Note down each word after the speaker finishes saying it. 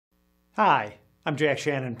Hi, I'm Jack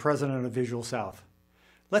Shannon, President of Visual South.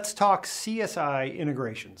 Let's talk CSI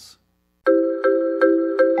integrations.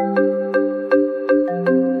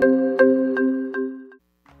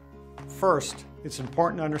 First, it's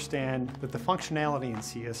important to understand that the functionality in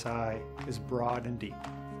CSI is broad and deep.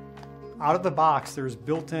 Out of the box, there's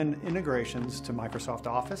built-in integrations to Microsoft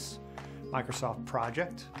Office, Microsoft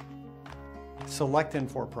Project, select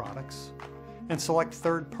Infor products, and select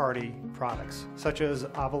third-party products, such as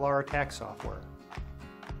Avalar tax software,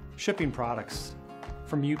 shipping products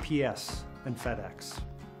from UPS and FedEx.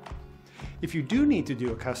 If you do need to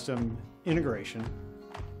do a custom integration,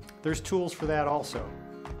 there's tools for that also.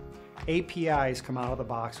 APIs come out of the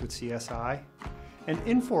box with CSI, and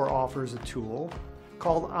Infor offers a tool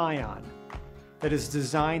called Ion that is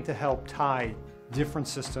designed to help tie different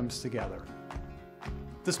systems together.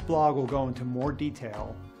 This blog will go into more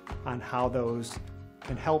detail on how those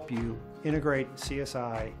can help you integrate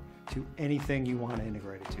CSI to anything you want to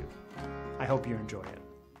integrate it to. I hope you enjoy it.